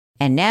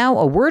And now,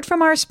 a word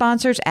from our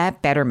sponsors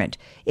at Betterment.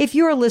 If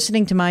you're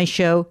listening to my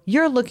show,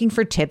 you're looking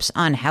for tips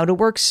on how to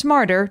work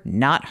smarter,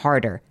 not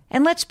harder.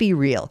 And let's be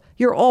real,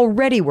 you're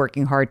already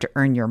working hard to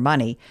earn your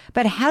money,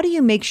 but how do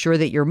you make sure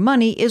that your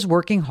money is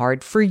working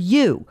hard for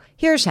you?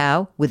 Here's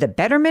how. With a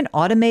Betterment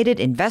automated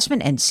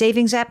investment and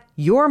savings app,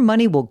 your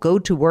money will go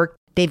to work.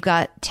 They've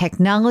got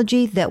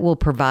technology that will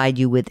provide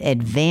you with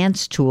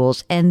advanced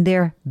tools, and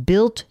they're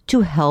built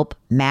to help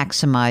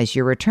maximize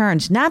your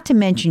returns, not to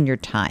mention your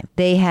time.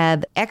 They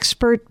have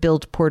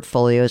expert-built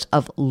portfolios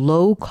of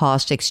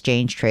low-cost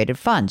exchange-traded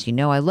funds. You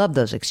know I love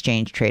those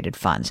exchange-traded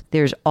funds.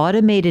 There's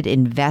automated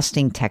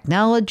investing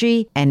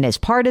technology, and as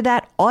part of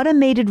that,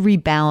 automated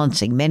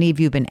rebalancing. Many of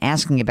you have been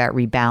asking about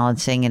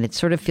rebalancing, and it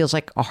sort of feels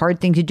like a hard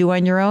thing to do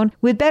on your own.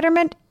 With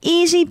Betterment,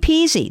 easy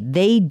peasy.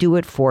 They do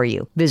it for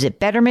you. Visit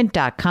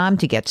Betterment.com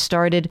to get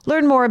started.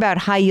 Learn more about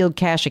high-yield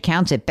cash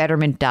accounts at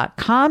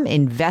Betterment.com.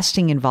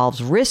 Investing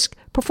involves risk.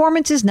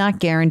 Performance is not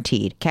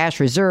guaranteed.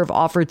 Cash reserve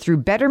offered through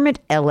Betterment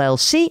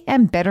LLC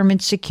and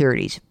Betterment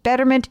Securities.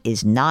 Betterment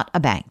is not a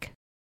bank.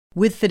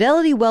 With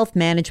Fidelity Wealth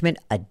Management,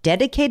 a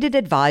dedicated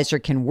advisor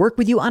can work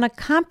with you on a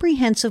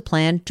comprehensive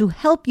plan to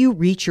help you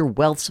reach your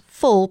wealth's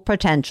full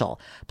potential.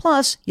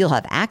 Plus, you'll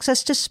have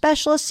access to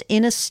specialists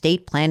in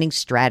estate planning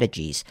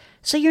strategies.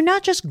 So you're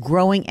not just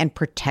growing and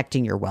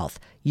protecting your wealth,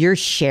 you're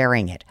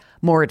sharing it.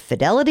 More at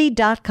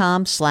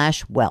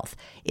fidelity.com/wealth.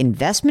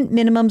 Investment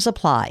minimums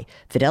apply.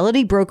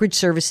 Fidelity Brokerage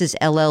Services,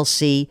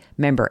 LLC,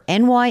 member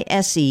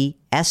NYSE,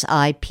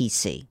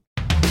 SIPC.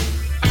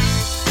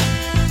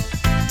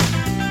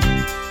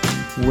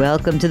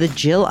 Welcome to the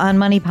Jill on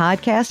Money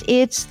podcast.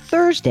 It's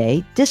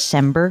Thursday,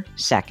 December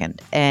 2nd,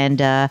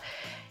 and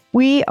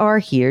we are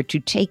here to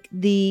take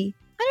maybe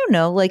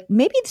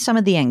some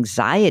of the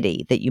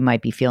anxiety that you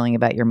might be feeling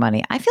about your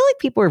money. I feel like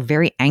people are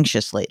very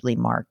anxious lately,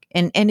 Mark,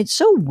 and it's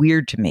so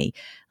weird to me.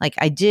 Like,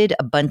 I did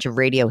a bunch of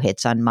radio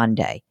hits on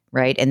Monday,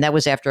 right? And that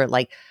was after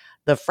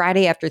the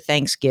Friday after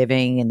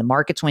Thanksgiving, and the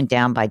markets went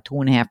down by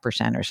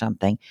 2.5% or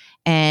something.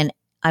 And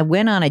I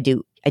went on, I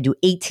do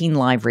 18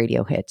 live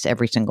radio hits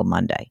every single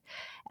Monday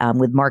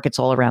with markets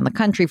all around the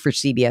country for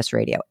CBS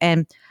Radio.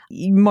 And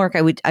Mark,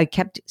 I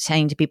kept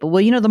saying to people,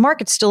 well, the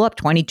market's still up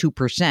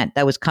 22%.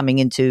 That was coming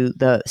into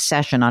the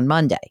session on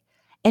Monday.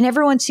 And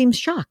everyone seems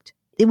shocked.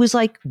 It was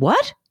like,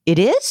 what? It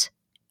is?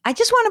 I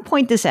just want to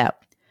point this out.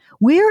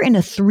 We're in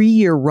a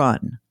 3-year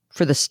run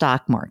for the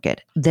stock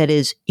market that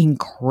is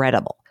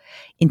incredible.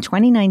 In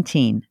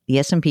 2019, the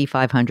S&P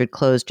 500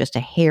 closed just a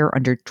hair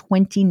under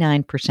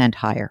 29%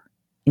 higher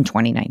in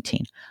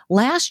 2019.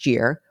 Last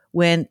year,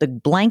 when the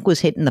blank was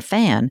hitting the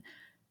fan,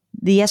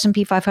 the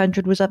S&P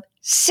 500 was up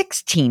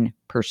 16%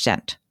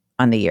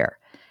 on the year.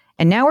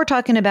 And now we're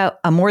talking about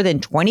a more than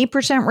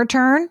 20%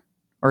 return,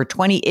 or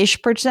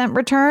 20-ish%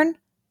 return.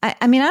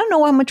 I mean, I don't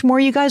know how much more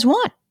you guys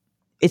want.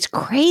 It's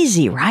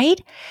crazy,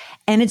 right?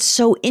 And it's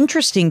so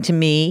interesting to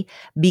me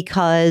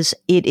because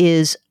it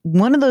is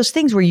one of those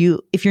things where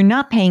if you're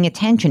not paying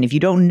attention, if you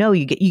don't know,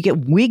 you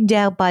get wigged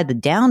out by the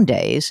down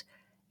days.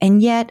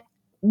 And yet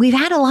we've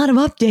had a lot of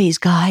up days,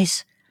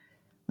 guys.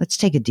 Let's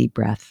take a deep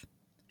breath.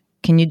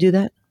 Can you do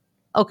that?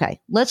 Okay,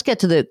 let's get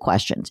to the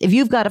questions. If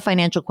you've got a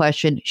financial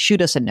question, shoot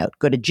us a note.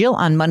 Go to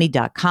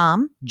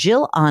jillonmoney.com,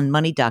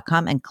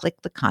 and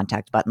click the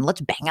contact button.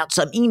 Let's bang out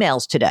some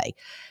emails today.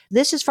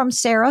 This is from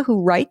Sarah,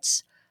 who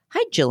writes,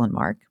 "Hi, Jill and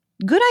Mark.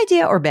 Good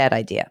idea or bad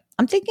idea?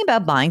 I'm thinking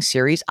about buying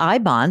Series I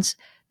bonds.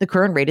 The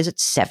current rate is at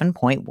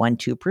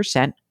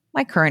 7.12%.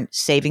 My current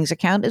savings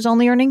account is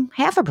only earning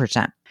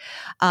 0.5%.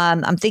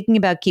 I'm thinking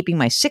about keeping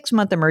my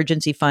 6-month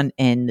emergency fund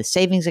in the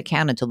savings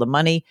account until the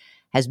money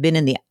has been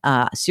in the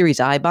Series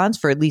I bonds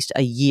for at least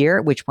a year,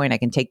 at which point I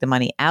can take the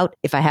money out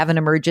if I have an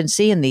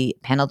emergency, and the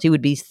penalty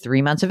would be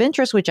 3 months of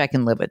interest, which I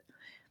can live with.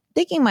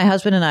 Thinking my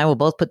husband and I will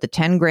both put the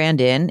 10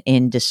 grand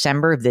in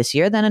December of this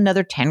year, then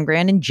another 10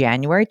 grand in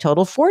January,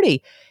 total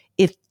 40.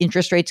 If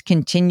interest rates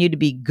continue to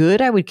be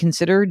good, I would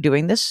consider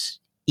doing this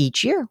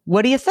each year.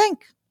 What do you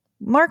think?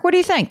 Mark, what do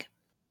you think?"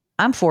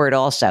 I'm for it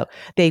also.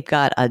 They've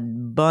got a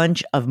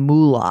bunch of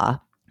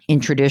moolah in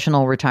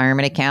traditional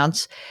retirement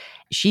accounts.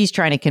 She's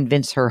trying to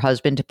convince her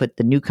husband to put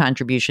the new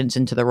contributions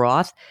into the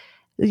Roth.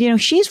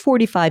 She's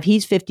 45,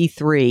 he's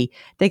 53.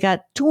 They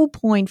got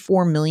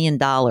 $2.4 million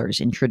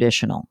in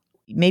traditional.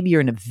 Maybe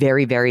you're in a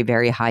very, very,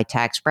 very high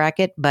tax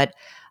bracket, but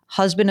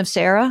husband of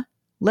Sarah,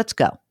 let's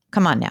go.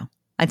 Come on now.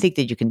 I think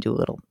that you can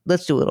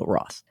let's do a little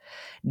Roth.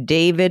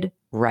 David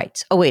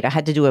writes, oh wait, I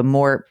had to do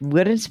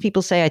what does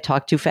people say? I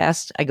talk too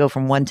fast. I go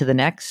from one to the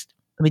next.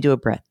 Let me do a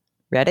breath.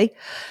 Ready?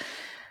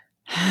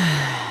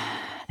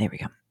 There we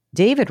go.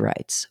 David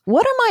writes,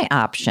 what are my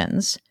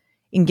options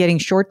in getting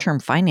short-term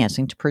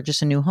financing to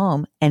purchase a new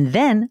home and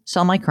then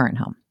sell my current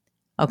home?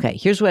 Okay,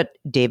 here's what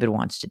David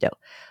wants to do.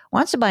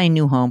 Wants to buy a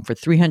new home for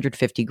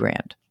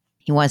 $350,000.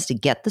 He wants to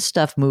get the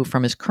stuff moved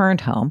from his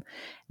current home,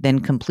 then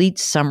complete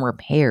some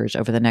repairs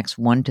over the next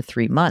 1 to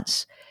 3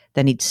 months.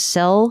 Then he'd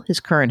sell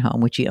his current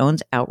home, which he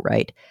owns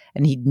outright,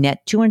 and he'd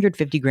net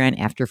 $250,000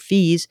 after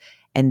fees,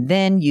 and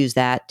then use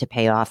that to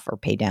pay off or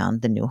pay down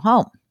the new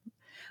home.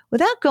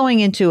 Without going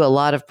into a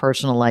lot of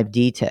personal life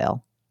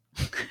detail,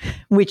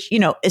 which,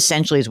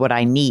 essentially is what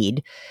I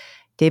need,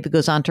 David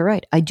goes on to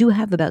write, I do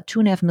have about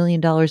 $2.5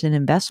 million in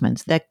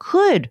investments that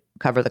could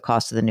cover the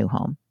cost of the new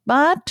home,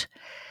 but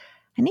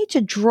I need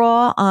to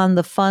draw on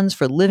the funds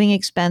for living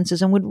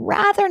expenses and would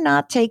rather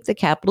not take the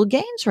capital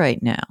gains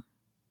right now.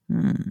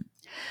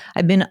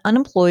 I've been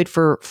unemployed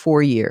for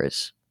 4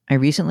 years. I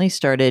recently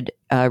started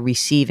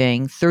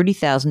receiving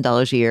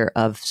 $30,000 a year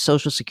of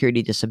Social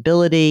Security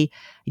disability.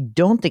 I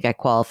don't think I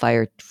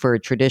qualify for a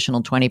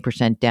traditional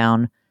 20%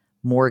 down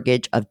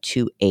mortgage of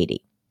 $280,000.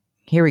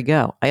 Here we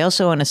go. I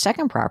also own a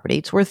second property.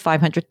 It's worth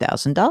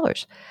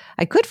 $500,000.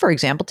 I could, for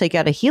example, take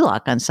out a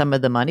HELOC on some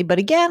of the money, but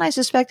again, I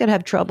suspect I'd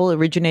have trouble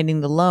originating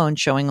the loan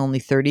showing only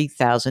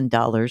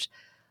 $30,000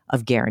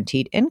 of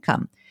guaranteed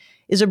income.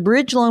 Is a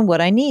bridge loan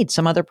what I need?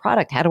 Some other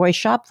product? How do I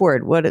shop for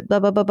it? What? Blah,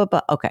 blah, blah, blah,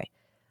 blah. Okay.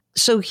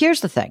 So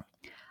here's the thing.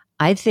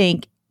 I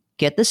think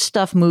get the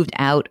stuff moved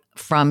out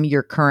from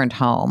your current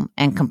home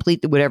and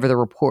complete whatever the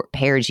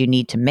repairs you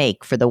need to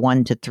make for the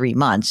 1 to 3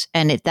 months.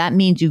 And if that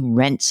means you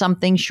rent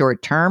something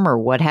short term or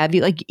what have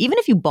you, like even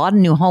if you bought a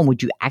new home,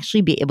 would you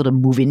actually be able to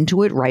move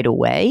into it right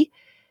away?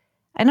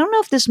 I don't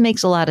know if this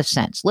makes a lot of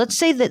sense.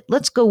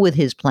 Let's go with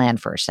his plan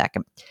for a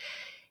second.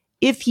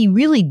 If he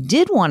really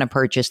did want to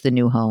purchase the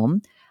new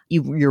home,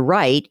 you're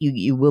right,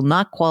 you will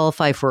not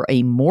qualify for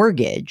a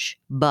mortgage,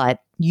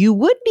 but you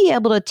would be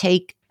able to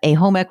take a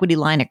home equity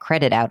line of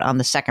credit out on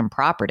the second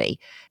property.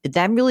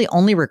 That really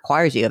only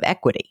requires you have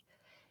equity.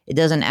 It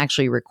doesn't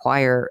actually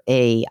require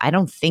I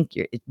don't think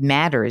it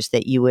matters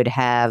that you would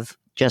have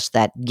just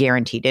that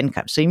guaranteed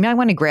income. So you might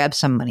want to grab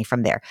some money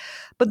from there.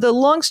 But the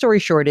long story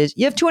short is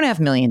you have $2.5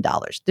 million.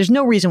 There's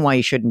no reason why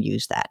you shouldn't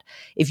use that.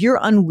 If you're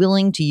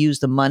unwilling to use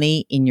the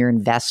money in your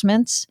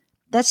investments,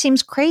 that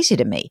seems crazy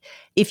to me.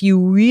 If you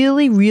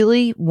really,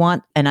 really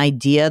want an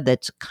idea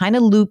that's kind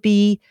of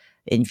loopy,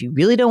 and if you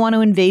really don't want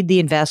to invade the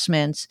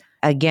investments,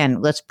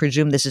 again, let's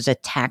presume this is a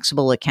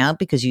taxable account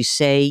because you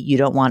say you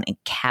don't want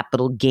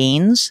capital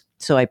gains.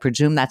 So I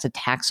presume that's a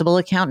taxable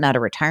account, not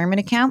a retirement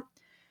account.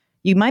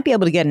 You might be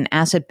able to get an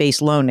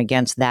asset-based loan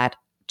against that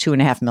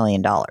 $2.5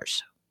 million.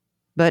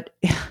 But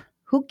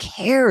who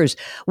cares?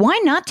 Why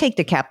not take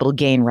the capital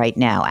gain right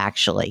now,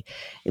 actually?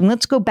 And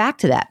let's go back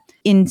to that.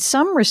 In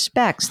some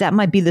respects, that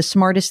might be the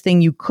smartest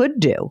thing you could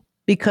do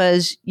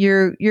because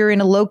you're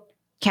in a low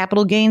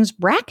capital gains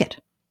bracket.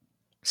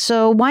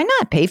 So why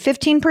not pay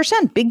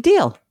 15%? Big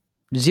deal.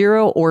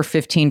 0 or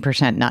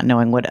 15%, not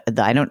knowing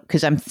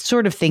because I'm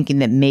sort of thinking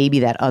that maybe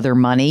that other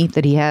money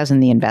that he has in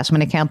the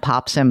investment account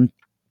pops him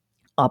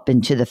up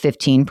into the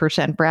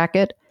 15%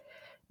 bracket.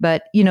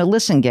 But,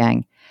 listen,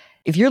 gang,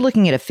 if you're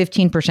looking at a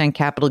 15%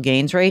 capital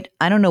gains rate,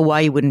 I don't know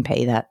why you wouldn't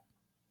pay that.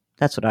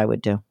 That's what I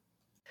would do.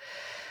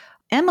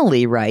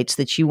 Emily writes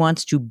that she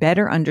wants to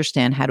better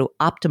understand how to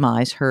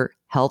optimize her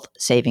health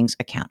savings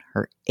account,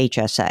 her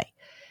HSA.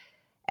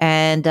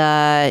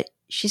 And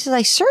she says,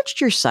 I searched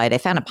your site. I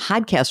found a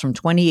podcast from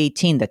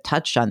 2018 that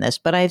touched on this,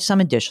 but I have some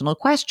additional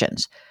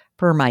questions.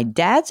 Per my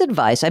dad's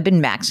advice, I've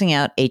been maxing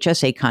out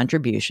HSA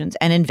contributions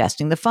and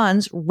investing the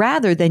funds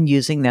rather than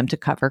using them to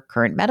cover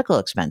current medical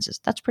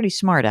expenses. That's pretty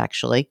smart,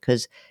 actually,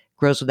 because it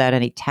grows without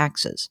any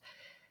taxes.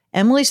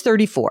 Emily's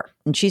 34,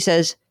 and she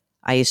says,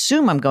 I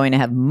assume I'm going to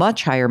have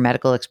much higher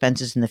medical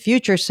expenses in the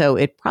future, so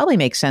it probably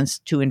makes sense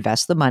to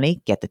invest the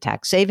money, get the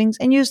tax savings,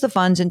 and use the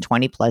funds in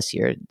 20 plus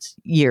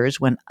years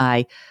when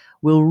I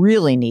will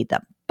really need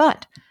them.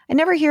 But I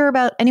never hear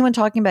about anyone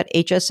talking about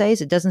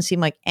HSAs. It doesn't seem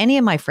like any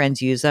of my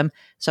friends use them,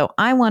 so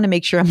I want to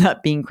make sure I'm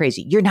not being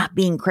crazy. You're not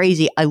being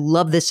crazy. I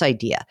love this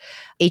idea.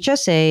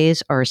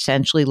 HSAs are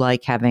essentially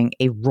like having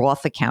a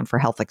Roth account for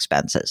health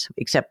expenses,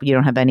 except you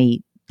don't have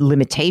any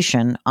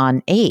limitation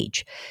on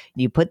age.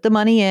 You put the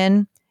money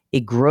in.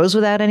 It grows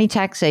without any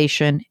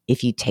taxation.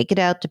 If you take it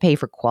out to pay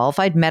for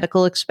qualified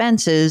medical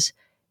expenses,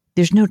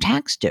 there's no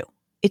tax due.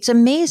 It's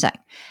amazing.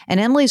 And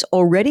Emily's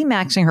already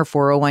maxing her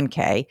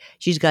 401k.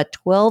 She's got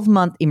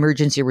 12-month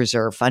emergency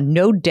reserve fund,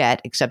 no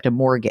debt except a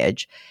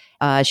mortgage.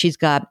 She's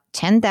got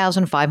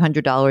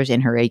 $10,500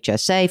 in her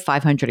HSA,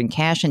 $500 in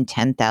cash, and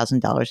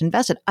 $10,000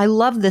 invested. I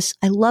love this.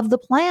 I love the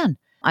plan.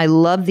 I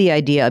love the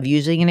idea of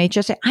using an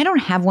HSA. I don't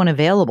have one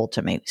available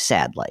to me,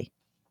 sadly,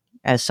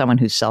 as someone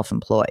who's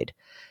self-employed.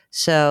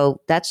 So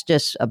that's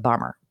just a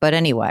bummer. But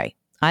anyway,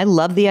 I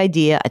love the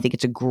idea. I think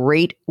it's a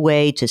great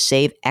way to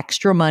save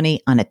extra money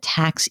on a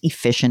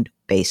tax-efficient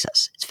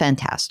basis. It's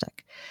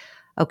fantastic.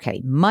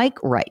 Okay, Mike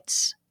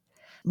writes,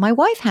 my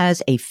wife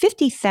has a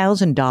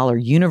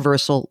 $50,000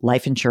 universal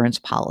life insurance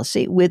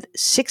policy with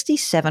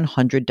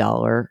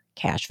 $6,700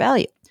 cash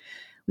value.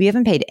 We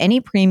haven't paid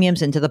any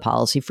premiums into the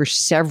policy for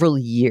several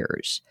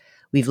years.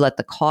 We've let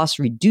the cost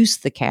reduce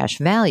the cash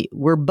value.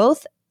 We're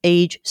both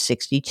age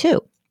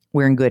 62.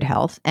 We're in good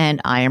health,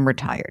 and I am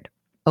retired.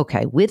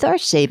 Okay, with our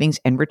savings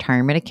and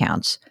retirement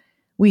accounts,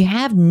 we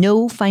have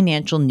no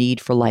financial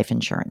need for life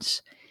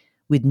insurance.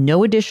 With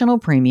no additional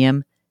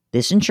premium,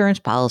 this insurance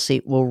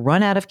policy will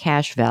run out of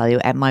cash value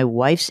at my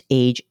wife's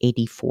age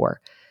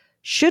 84.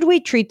 Should we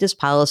treat this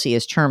policy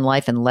as term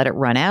life and let it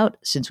run out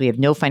since we have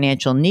no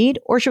financial need,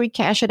 or should we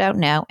cash it out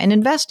now and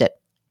invest it?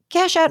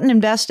 Cash out and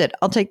invest it.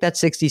 I'll take that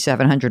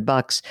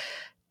 $6,700.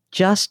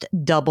 Just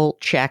double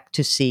check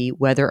to see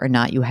whether or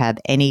not you have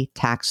any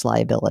tax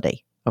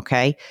liability.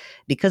 Okay.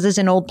 Because as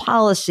an old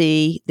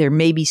policy, there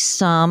may be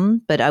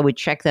some, but I would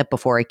check that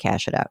before I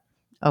cash it out.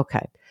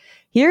 Okay.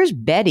 Here's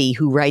Betty,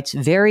 who writes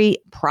very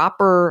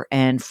proper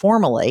and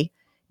formally,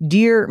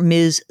 "Dear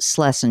Ms.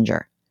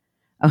 Schlesinger."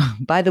 Oh,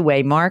 by the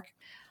way, Mark,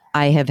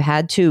 I have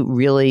had to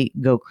really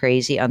go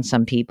crazy on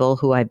some people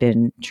who I've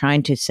been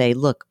trying to say,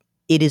 look,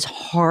 it is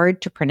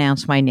hard to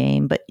pronounce my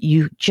name, but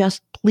you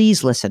just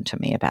please listen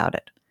to me about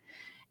it.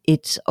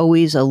 It's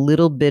always a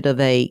little bit of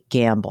a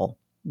gamble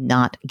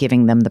not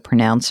giving them the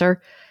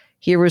pronouncer.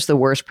 Here was the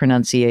worst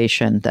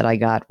pronunciation that I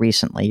got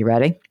recently. You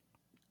ready?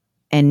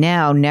 And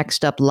now,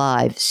 next up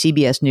live,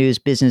 CBS News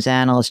business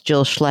analyst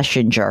Jill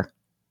Schlesinger.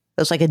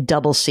 There's like a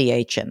double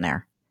CH in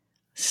there.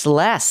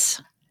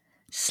 Sles.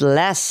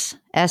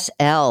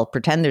 SL.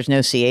 Pretend there's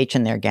no CH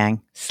in there,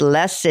 gang.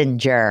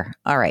 Schlesinger.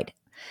 All right.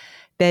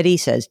 Betty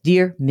says,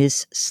 "Dear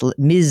Ms.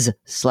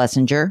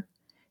 Schlesinger."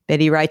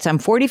 Betty writes, "I'm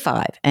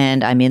 45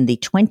 and I'm in the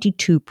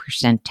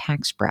 22%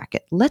 tax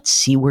bracket. Let's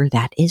see where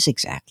that is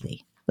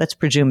exactly." Let's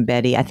presume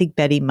Betty. I think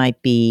Betty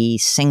might be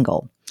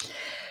single.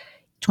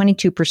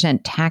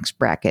 22% tax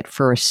bracket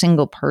for a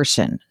single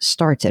person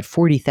starts at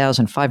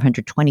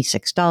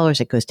 $40,526.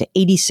 It goes to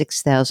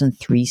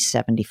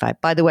 $86,375.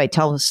 By the way,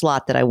 tell the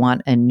slot that I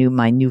want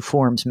my new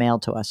forms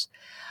mailed to us.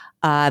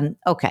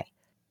 Okay.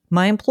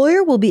 My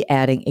employer will be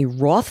adding a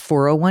Roth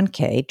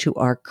 401k to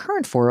our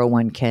current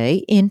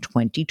 401k in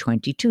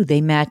 2022. They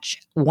match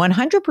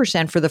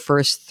 100% for the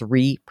first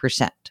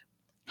 3%.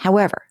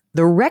 However,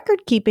 the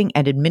record keeping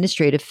and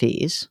administrative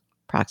fees,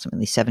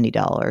 approximately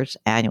 $70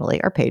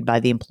 annually, are paid by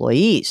the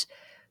employees.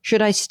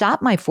 Should I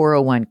stop my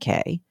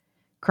 401k,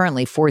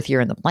 currently 4th year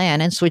in the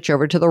plan, and switch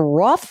over to the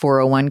Roth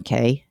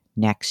 401k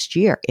next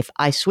year? If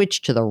I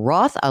switch to the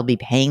Roth, I'll be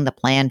paying the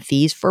plan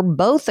fees for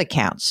both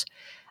accounts.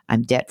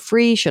 I'm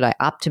debt-free. Should I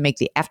opt to make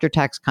the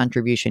after-tax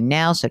contribution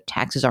now so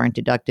taxes aren't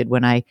deducted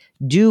when I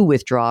do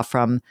withdraw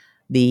from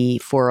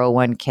the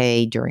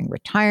 401k during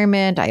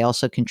retirement? I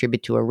also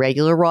contribute to a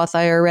regular Roth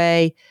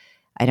IRA.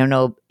 I don't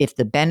know if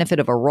the benefit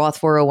of a Roth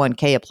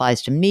 401k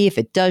applies to me. If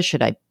it does,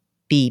 should I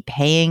be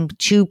paying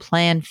 2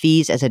 plan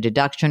fees as a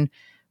deduction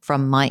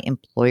from my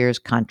employer's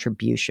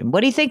contribution? What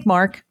do you think,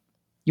 Mark?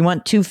 You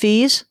want 2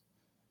 fees?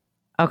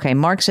 Okay,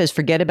 Mark says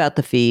forget about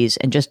the fees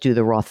and just do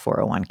the Roth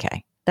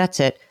 401k.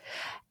 That's it.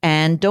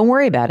 And don't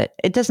worry about it.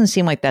 It doesn't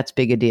seem like that's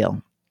big a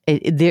deal.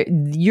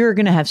 You're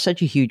going to have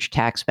such a huge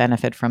tax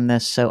benefit from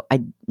this. So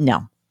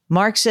no.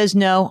 Mark says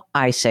no.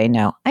 I say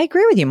no. I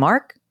agree with you,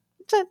 Mark.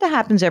 That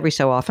happens every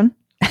so often.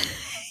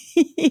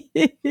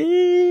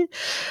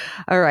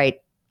 All right.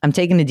 I'm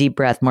taking a deep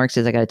breath. Mark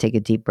says I got to take a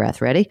deep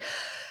breath. Ready?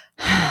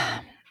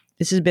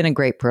 This has been a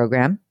great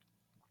program.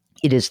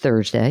 It is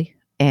Thursday,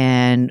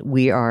 and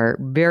we are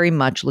very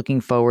much looking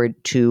forward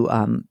to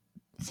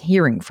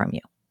hearing from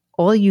you.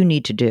 All you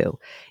need to do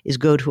is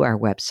go to our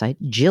website,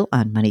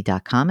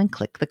 JillOnMoney.com, and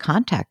click the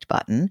contact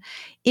button.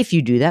 If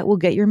you do that, we'll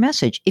get your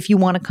message. If you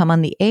want to come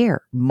on the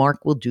air,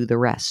 Mark will do the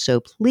rest. So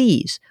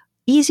please,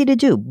 easy to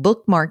do,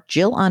 bookmark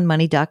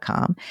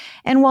JillOnMoney.com.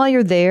 And while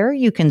you're there,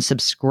 you can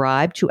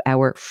subscribe to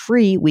our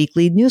free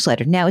weekly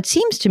newsletter. Now, it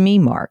seems to me,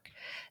 Mark,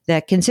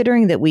 that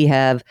considering that we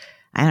have,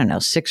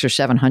 600,000 or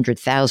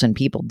 700,000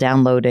 people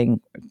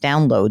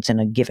downloads in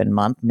a given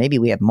month, maybe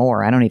we have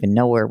more. I don't even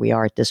know where we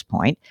are at this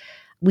point.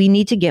 We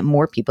need to get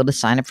more people to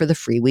sign up for the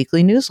free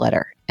weekly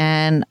newsletter.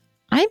 And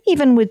I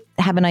even would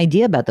have an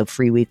idea about the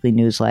free weekly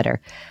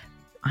newsletter.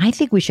 I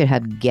think we should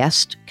have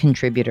guest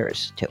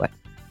contributors to it.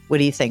 What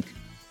do you think?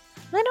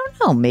 I don't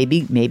know.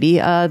 Maybe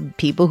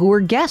people who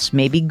are guests,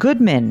 maybe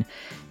Goodman,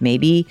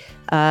 maybe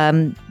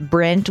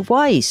Brent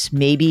Weiss,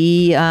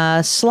 maybe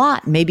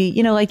Slot, maybe,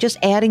 just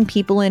adding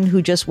people in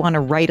who just want to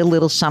write a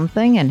little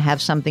something and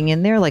have something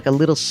in there, like a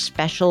little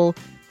special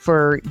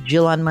for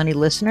Jill on Money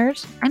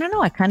listeners. I don't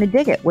know. I kind of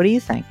dig it. What do you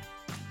think?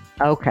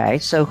 Okay.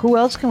 So who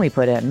else can we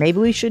put in? Maybe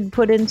we should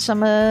put in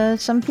some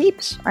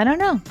peeps. I don't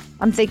know.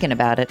 I'm thinking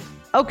about it.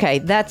 Okay.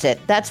 That's it.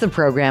 That's the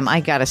program. I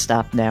got to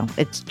stop now.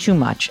 It's too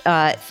much.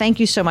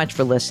 Thank you so much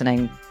for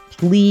listening.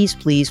 Please,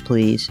 please,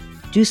 please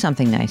do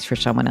something nice for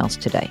someone else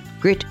today.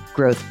 Grit,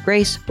 growth,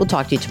 grace. We'll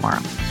talk to you tomorrow.